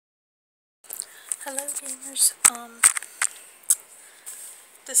Hello gamers,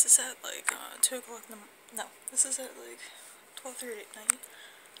 this is at like 2 o'clock in the no, this is at like 12:30 at night,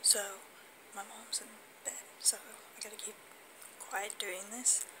 so my mom's in bed, so I gotta keep quiet doing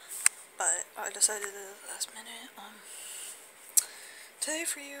this, but I decided at the last minute. Today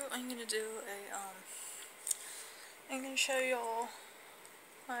for you, I'm gonna do a, I'm gonna show y'all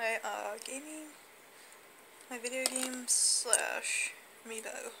my, my video games slash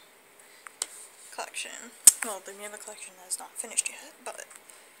amiibo collection. Well, the amiibo collection is not finished yet, but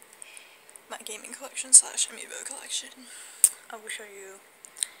my gaming collection slash amiibo collection. I will show you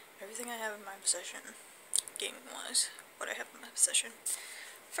everything I have in my possession, gaming wise, what I have in my possession.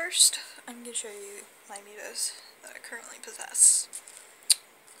 First, I'm going to show you my amiibos that I currently possess.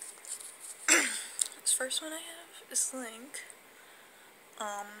 This first one I have is Link.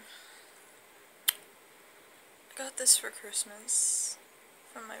 I got this for Christmas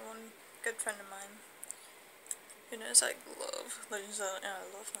from my one good friend of mine who knows I love Legend of Zelda and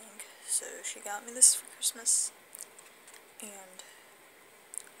I love Link, so she got me this for Christmas, and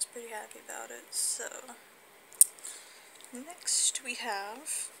I was pretty happy about it. So next we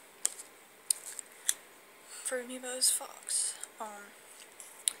have, for amiibos, Fox.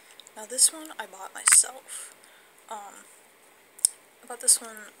 Now this one I bought myself. I bought this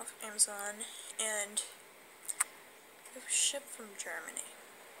one off Amazon, and it was shipped from Germany,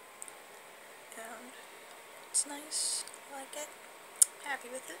 and it's nice. I like it. Happy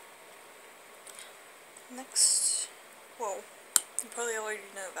with it. Next, well, you probably already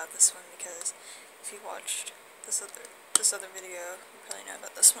know about this one because if you watched this other video, you probably know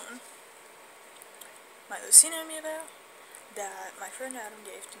about this one. My Lucina amiibo that my friend Adam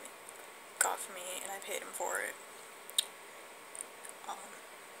got for me, and I paid him for it.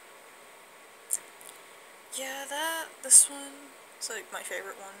 Yeah, this one is like my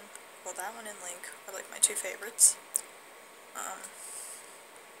favorite one. Well, that one and Link are like my two favorites.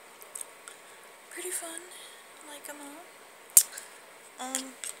 Pretty fun. I like them all.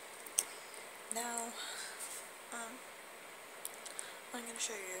 Now, I'm gonna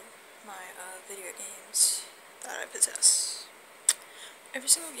show you my, video games that I possess. Every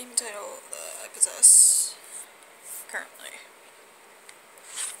single gaming title that I possess currently.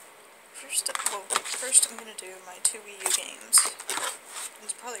 First I'm gonna do my two Wii U games. You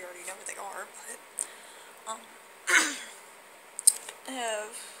probably already know what they are, but, I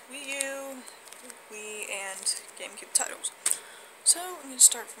have Wii U, Wii, and GameCube titles. So, I'm going to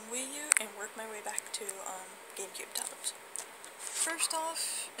start from Wii U and work my way back to, GameCube titles. First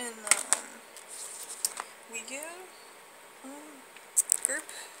off, in the, Wii U, group,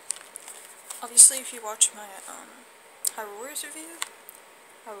 obviously if you watch my, Hyrule Warriors review,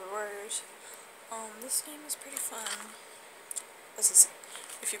 this game is pretty fun.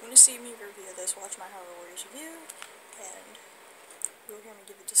 If you want to see me review this, watch my Hyrule Warriors review, and you'll hear me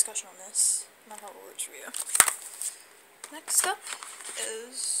give a discussion on this, my Hyrule Warriors review. Next up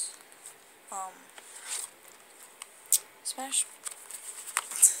is, Smash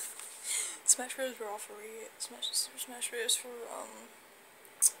Bros. Brawl for Wii, Smash Bros. For,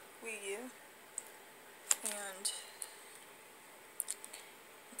 Wii U, and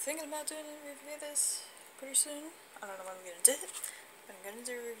I'm thinking about doing a review of this pretty soon. I don't know when I'm gonna do it, but I'm gonna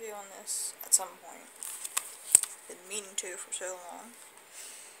do a review on this at some point. Been meaning to for so long.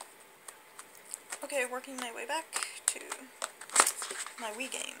 Okay, working my way back to my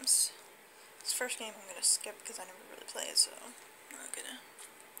Wii games. This first game I'm gonna skip because I never really played, so I'm not gonna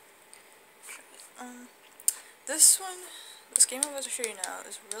show it. This game I'm about to show you now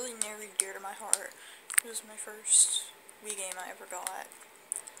is really nearly dear to my heart. It was my first Wii game I ever got.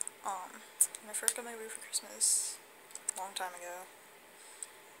 When I first got my Wii for Christmas, a long time ago,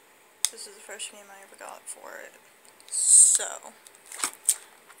 this is the first game I ever got for it. So,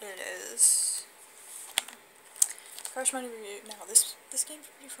 it is Crash Money Review. Now, this game's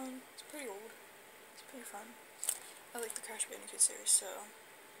pretty fun. It's pretty old. It's pretty fun. I like the Crash Bandicoot series, so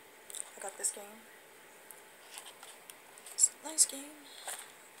I got this game. It's a nice game.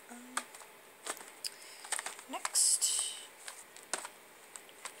 Next,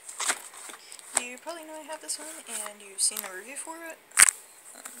 you probably know I have this one, and you've seen the review for it.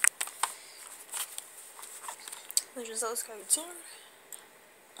 Legend of Zelda Skyward Sword.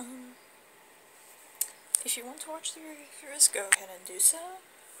 If you want to watch the review for this, go ahead and do so.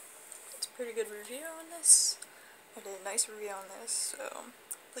 It's a pretty good review on this. I did a nice review on this, so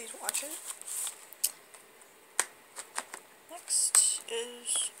please watch it. Next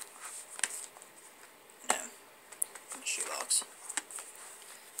is shoebox.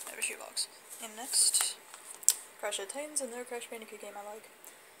 I have a shoebox. And next, Crash of the Titans, another Crash Bandicoot game I like.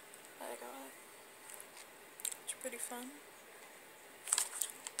 I got pretty fun.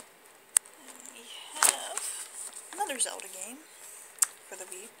 And we have another Zelda game for the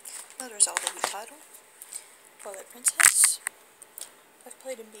Wii. Another Zelda Wii title. Twilight Princess. I've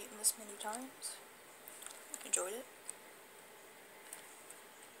played and beaten this many times. Enjoyed it.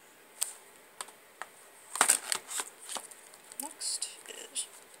 Next is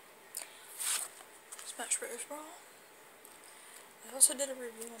Smash Bros. Brawl. I also did a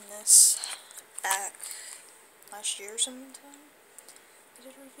review on this back last year or sometime. I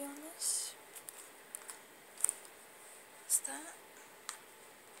did a review on this. What's that?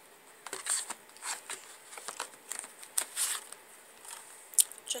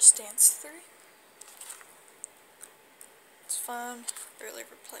 Just Dance 3. It's fun. I rarely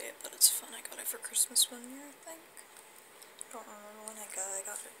ever play it, but it's fun. I got it for Christmas one year, I think. I don't remember when I got it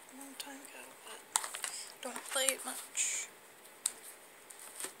a long time ago, but don't play it much.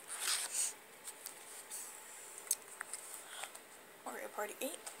 Mario Party 8.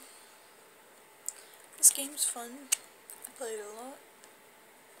 This game's fun. I played it a lot.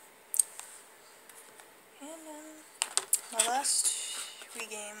 And my last Wii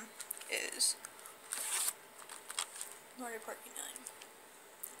game is Mario Party 9.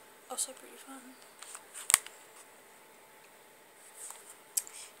 Also pretty fun.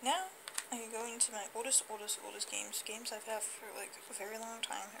 Now, I can go into my oldest games. Games I've had for like a very long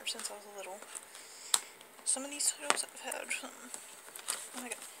time, ever since I was little. Some of these titles I've had from, oh my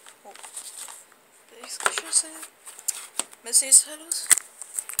god, well, basically should I say most of these titles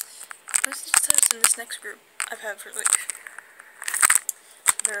in this next group I've had for like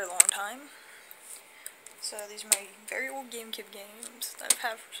a very long time. So these are my very old GameCube games that I've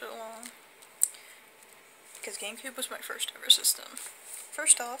had for so long. Because GameCube was my first ever system.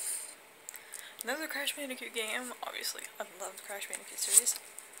 First off, another Crash Bandicoot game. Obviously, I love the Crash Bandicoot series.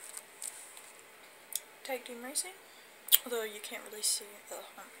 Tag Team Racing. Although you can't really see the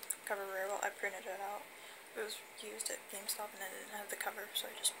cover very well, I printed it out. It was used at GameStop and I didn't have the cover,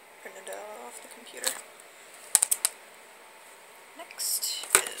 so I just printed it out off the computer. Next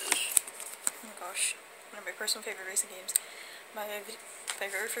is, oh my gosh, one of my personal favorite racing games. My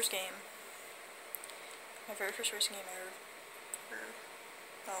very first racing game I ever.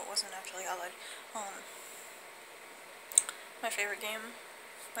 Oh, it wasn't actually Allied. My favorite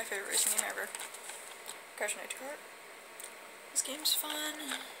racing game ever. Crash Bandicoot Kart. This game's fun.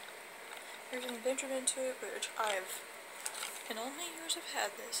 There's an adventure to it, which in all my years I've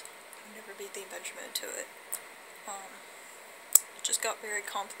had this, I've never beat the adventure to it. It just got very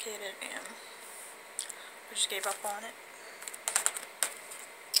complicated and I just gave up on it.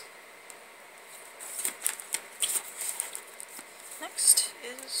 Next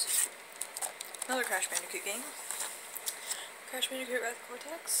is another Crash Bandicoot game. Crash Bandicoot Red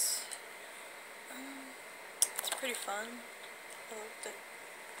Cortex. It's pretty fun. I loved it.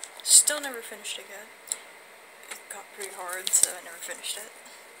 Still never finished it yet. It got pretty hard, so I never finished it.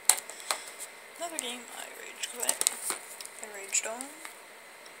 Another game I raged on a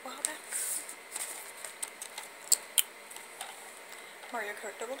while back. Mario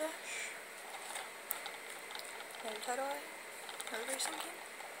Kart Double Dash. Another title another racing game.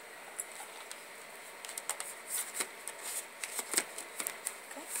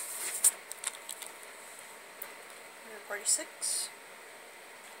 Okay. Mario Party 6.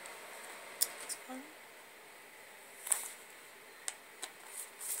 It's fun.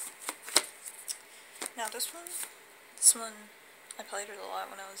 Now this one, I played it a lot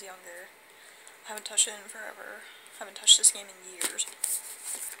when I was younger. I haven't touched it in forever. I haven't touched this game in years.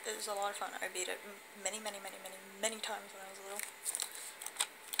 It was a lot of fun. I beat it many times when I was little.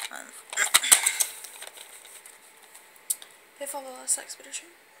 Pitfall: The Last Expedition.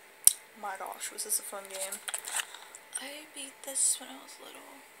 My gosh, was this a fun game. I beat this when I was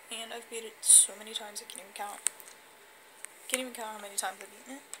little, and I've beat it so many times I can't even count. Can't even count how many times I've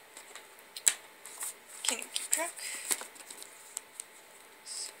beaten it. Can't even keep track.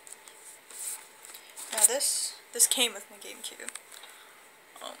 Now this came with my GameCube.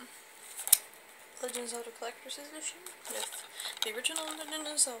 Legend of Zelda Collector's Edition with the original Legend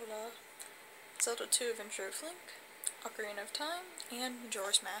of Zelda, Zelda 2 Adventure of Link, Ocarina of Time, and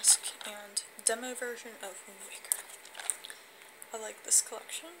Majora's Mask, and demo version of Wind Waker. I like this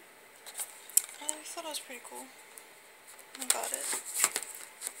collection. I thought it was pretty cool. I got it.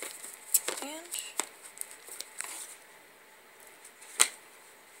 And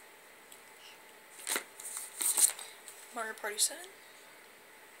Mario Party 7.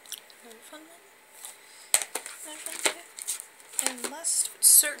 Another fun one. And last but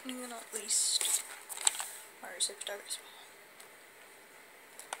certainly not least, Mario Super Star Baseball.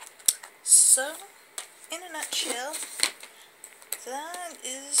 So, in a nutshell, that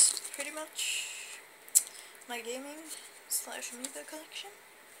is pretty much my gaming / amiibo collection.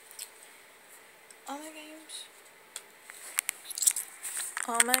 All my games,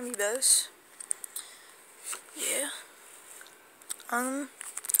 all my amiibos. Yeah.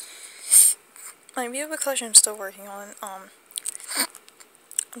 My amiibo collection I'm still working on.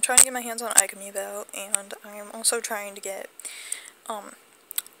 I'm trying to get my hands on Ike amiibo, and I'm also trying to get,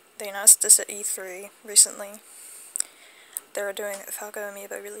 they announced this at E3 recently. They're doing a Falco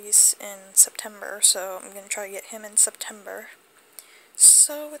amiibo release in September, so I'm gonna try to get him in September.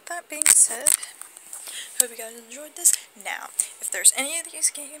 So, with that being said, hope you guys enjoyed this. Now, if there's any of these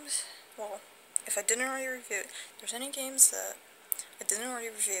games, well, if I didn't already review it, if there's any games that I didn't already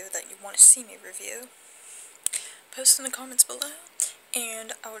review that you want to see me review, post in the comments below,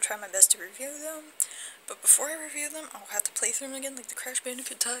 and I will try my best to review them. But before I review them, I'll have to play through them again, like the Crash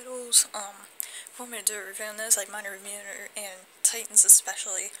Bandicoot titles. If you want me to do a review on those, like Minor Immuner and Titans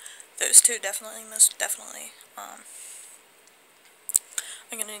especially, those two definitely, most definitely. I'm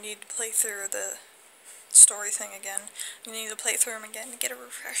gonna need to play through the story thing again. I'm gonna need to play through them again to get a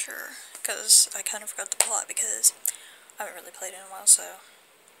refresher, because I kind of forgot the plot, because I haven't really played it in a while, so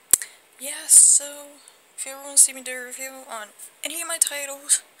yeah. So if you ever want to see me do a review on any of my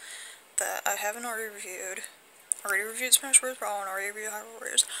titles that I haven't already reviewed Smash Bros. Brawl and already reviewed Hyrule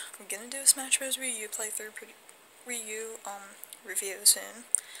Warriors, I'm gonna do a Smash Bros. Review review soon.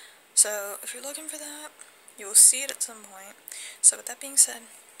 So if you're looking for that, you will see it at some point. So with that being said,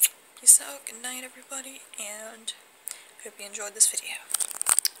 peace out, good night everybody, and hope you enjoyed this video.